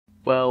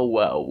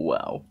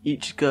Well.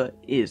 Ichika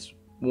is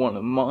one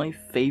of my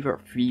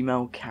favorite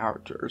female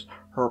characters.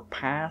 Her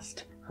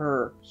past,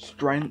 her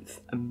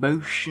strength,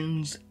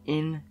 emotions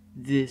in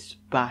this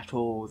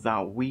battle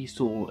that we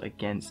saw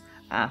against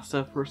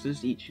Asta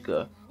versus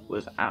Ichika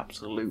was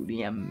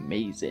absolutely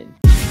amazing.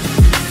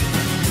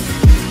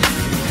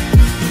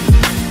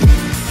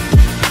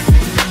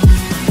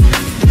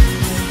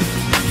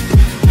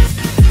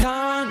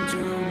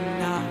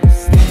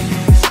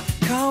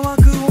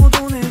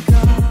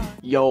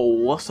 Yo,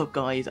 what's up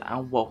guys,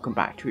 and welcome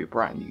back to a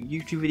brand new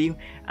YouTube video.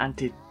 And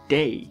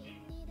today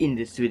in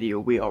this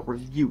video we are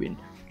reviewing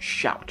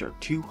chapter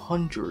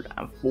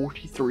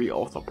 243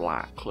 of the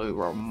Black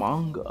Clover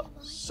manga.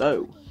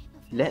 So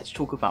let's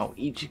talk about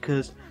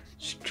Ichika's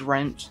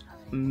strengths,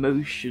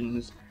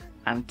 emotions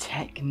and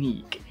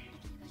technique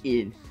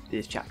in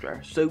this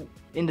chapter. So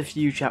in the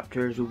few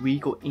chapters we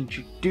got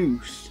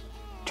introduced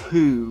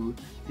to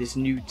this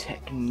new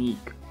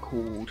technique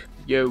called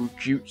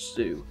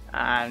Yojutsu,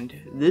 and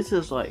this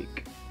is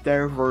like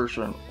their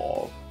version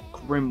of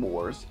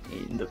grimoires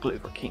in the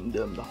Clover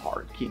Kingdom, the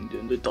Heart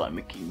Kingdom, the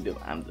Diamond Kingdom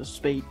and the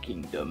Spade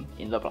Kingdom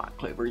in the Black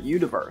Clover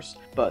universe.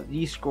 But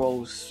these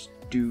scrolls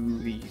do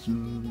these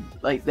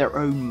like their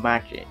own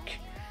magic,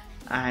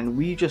 and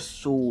we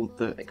just saw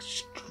the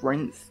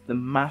strength, the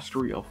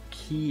mastery of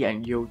Ki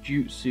and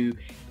Yojutsu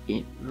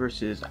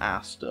versus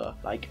Asta.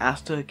 Like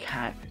Asta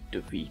can't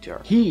defeat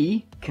her.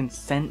 He can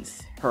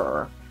sense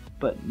her,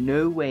 but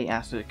no way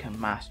Asta can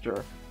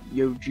master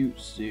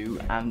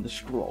Yojutsu and the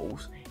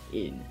scrolls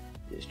in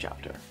this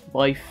chapter.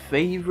 My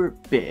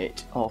favorite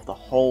bit of the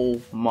whole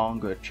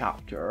manga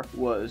chapter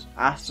was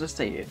Asta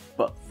saying,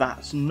 "But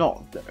that's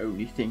not the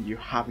only thing you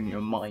have in your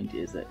mind,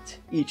 is it?"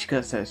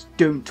 Ichika says,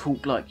 "Don't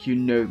talk like you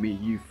know me,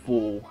 you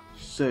fool."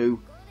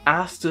 So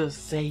Asta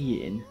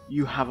saying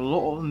you have a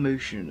lot of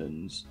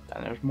emotions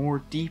and there's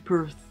more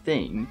deeper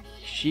thing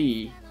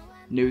she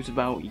knows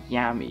about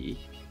Yami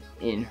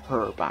in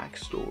her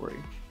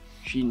backstory.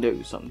 She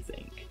knows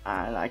something,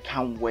 and I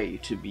can't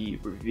wait to be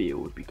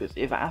revealed, because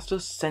if Asta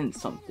sensed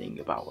something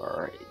about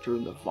her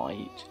during the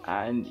fight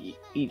and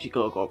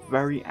Ichika got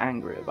very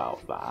angry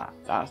about that,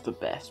 that's the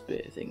best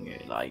bit thing.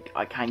 Like,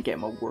 I can't get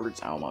my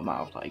words out of my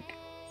mouth. Like,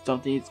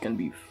 something is gonna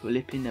be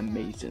flipping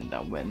amazing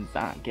that when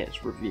that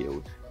gets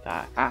revealed,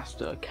 that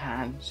Asta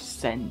can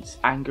sense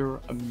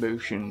anger,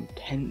 emotion,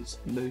 tense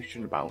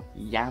emotion about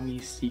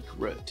Yami's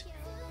secret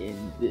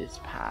in this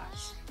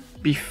past.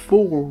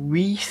 Before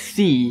we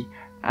see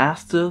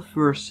Asta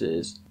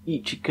versus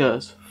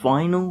Ichika's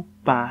final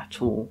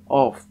battle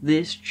of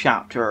this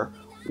chapter,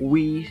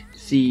 we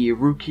see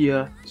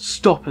Rukia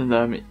stopping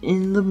them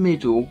in the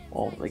middle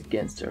of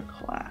against their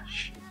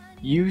clash.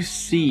 You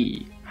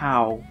see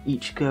how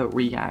Ichika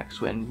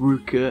reacts when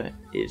Rukia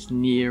is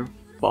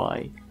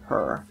nearby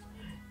her.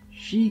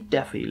 She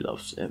definitely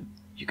loves him.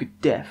 You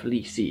could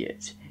definitely see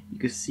it. You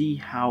could see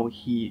how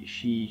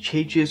she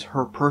changes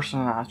her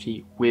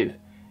personality with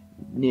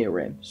near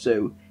him.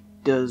 So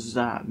does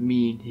that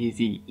mean is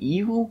he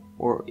evil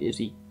or is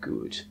he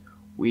good?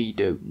 We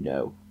don't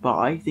know, but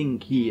I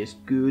think he is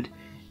good.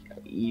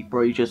 He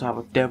probably just have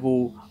a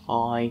devil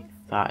eye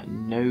that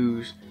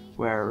knows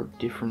where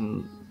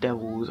different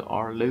devils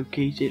are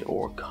located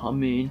or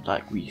come in,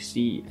 like we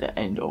see at the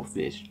end of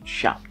this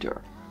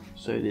chapter.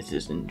 So this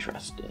is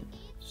interesting.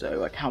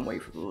 So I can't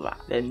wait for that.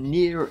 Then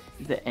near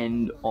the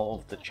end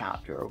of the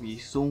chapter, we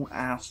saw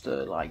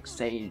Asta like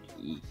saying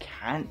he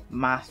can't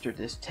master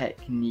this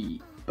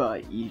technique,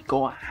 but he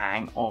got a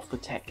hang of the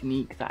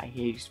technique that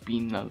he's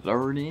been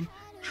learning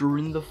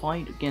during the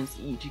fight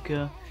against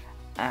Ichika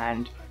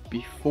and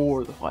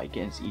before the fight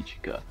against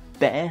Ichika.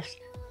 Best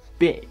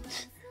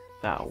bit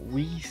that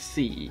we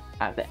see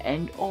at the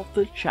end of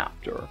the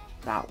chapter,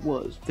 that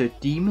was the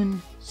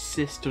demon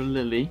Sister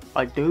Lily.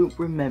 I don't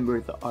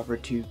remember the other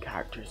two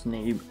characters'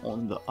 name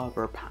on the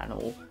other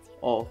panel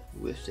of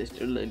with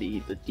Sister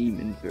Lily, the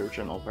demon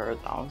version of her.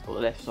 That was the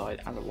left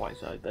side and the right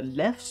side. The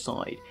left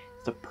side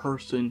is the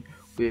person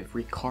with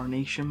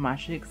reincarnation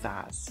magic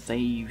that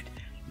saved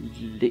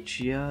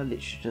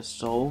Lichia's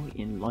soul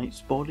in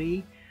Light's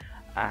body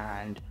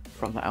and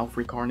from the Elf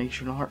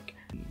reincarnation arc.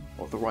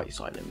 Or the right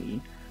side, I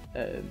mean.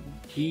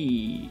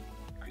 He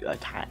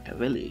attacked a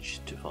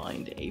village to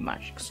find a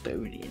magic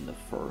stone in the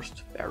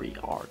first very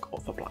arc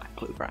of the Black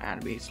Clover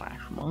anime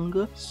 /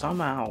 manga.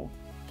 Somehow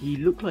he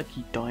looked like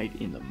he died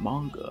in the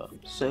manga,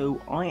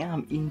 so I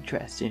am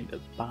interested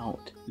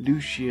about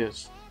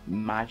Lucia's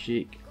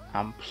magic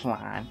and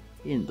plan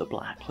in the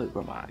Black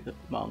Clover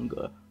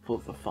manga for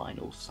the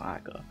final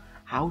saga.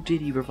 How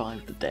did he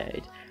revive the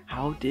dead?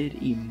 How did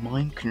he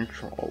mind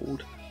control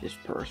this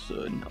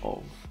person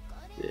of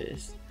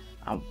this?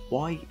 And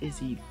why is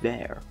he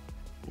there?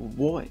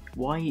 Why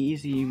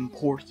is he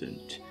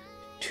important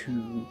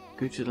to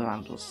go to the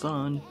land of the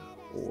sun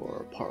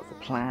or part of the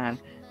plan?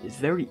 It's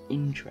very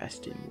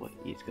interesting what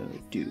he's going to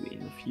do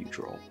in the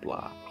future of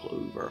Black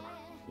Clover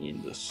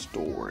in the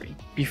story.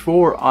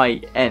 Before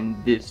I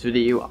end this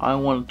video, I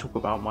want to talk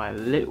about my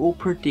little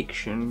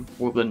prediction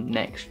for the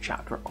next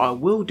chapter. I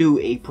will do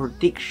a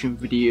prediction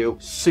video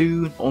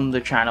soon on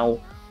the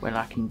channel when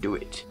I can do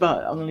it,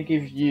 but I'm going to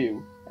give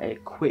you a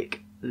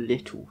quick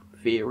little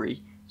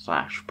theory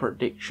 /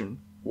 prediction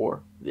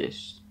for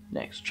this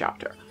next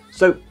chapter.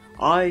 So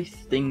I'm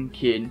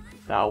thinking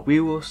that we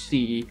will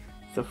see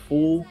the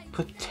full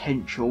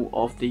potential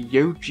of the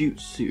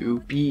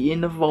Yojutsu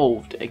being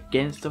evolved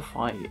against the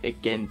fight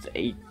against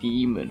a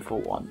demon for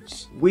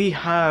once. We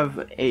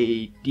have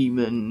a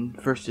demon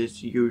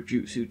versus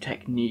Yojutsu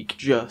technique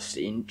just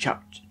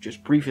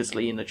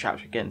previously in the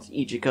chapter against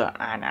Ichika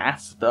and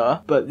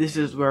Asta, but this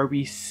is where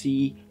we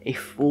see a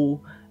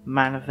full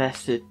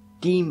manifested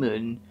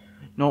demon,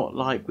 not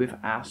like with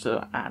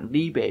Asta and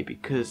Libe,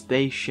 because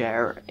they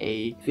share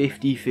a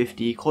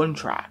 50-50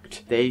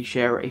 contract. They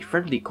share a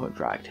friendly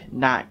contract.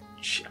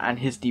 Natch and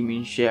his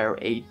demon share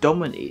a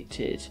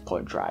dominated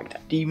contract.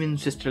 Demon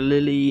Sister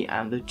Lily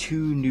and the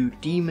 2 new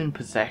demon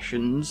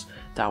possessions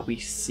that we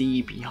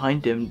see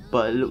behind them,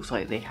 but it looks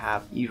like they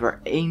have either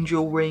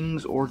angel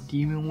wings or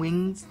demon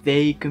wings.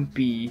 They can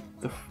be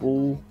the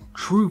full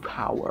true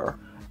power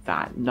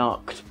that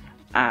Nuct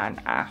and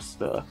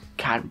Asta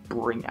can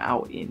bring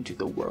out into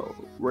the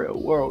real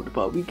world,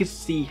 but we can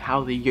see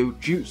how the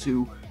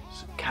Yojutsu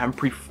can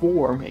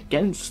perform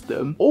against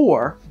them.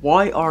 Or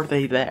why are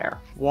they there?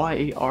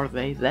 Why are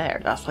they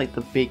there? That's like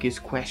the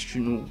biggest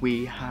question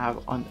we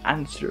have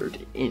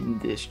unanswered in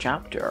this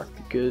chapter,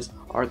 because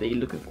are they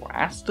looking for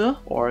Asta,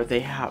 or are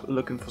they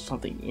looking for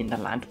something in the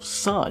Land of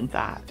Sun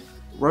that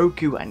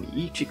Roku and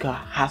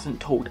Ichika hasn't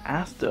told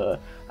Asta,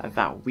 and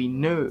that we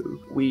know,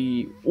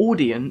 we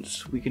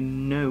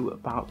can know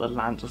about the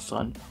Land of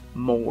Sun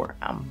more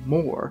and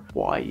more,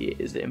 why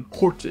it is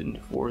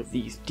important for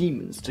these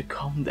demons to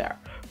come there.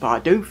 But I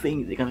don't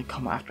think they're gonna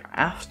come after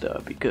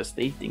Asta, because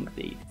they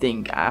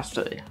think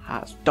Asta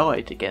has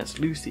died against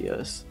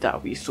Lucius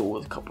that we saw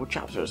a couple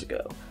chapters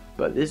ago.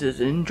 But this is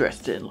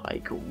interesting,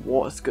 like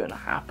what's gonna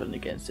happen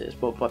against this.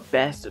 But my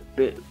best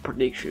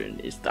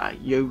prediction is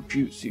that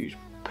Yojutsu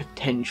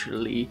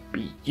potentially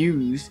be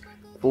used,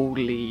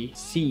 fully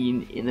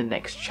seen in the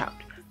next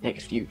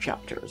few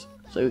chapters.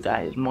 So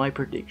that is my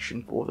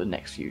prediction for the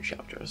next few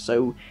chapters.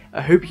 So I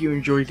hope you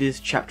enjoyed this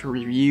chapter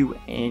review,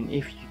 and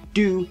if you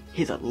do,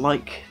 hit a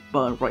like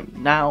button right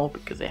now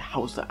because it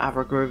helps the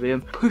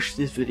algorithm push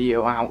this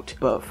video out.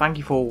 But thank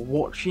you for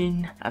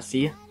watching, and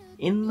see you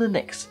in the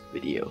next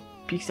video.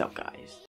 Peace out, guys.